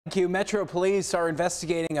Thank you. Metro Police are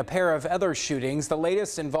investigating a pair of other shootings. The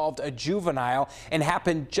latest involved a juvenile and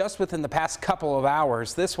happened just within the past couple of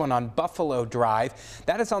hours. This one on Buffalo Drive.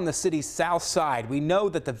 That is on the city's south side. We know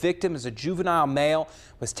that the victim is a juvenile male,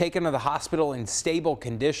 was taken to the hospital in stable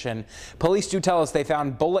condition. Police do tell us they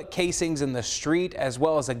found bullet casings in the street as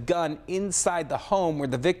well as a gun inside the home where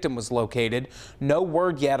the victim was located. No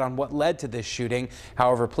word yet on what led to this shooting.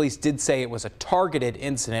 However, police did say it was a targeted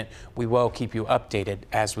incident. We will keep you updated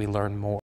as we learn more.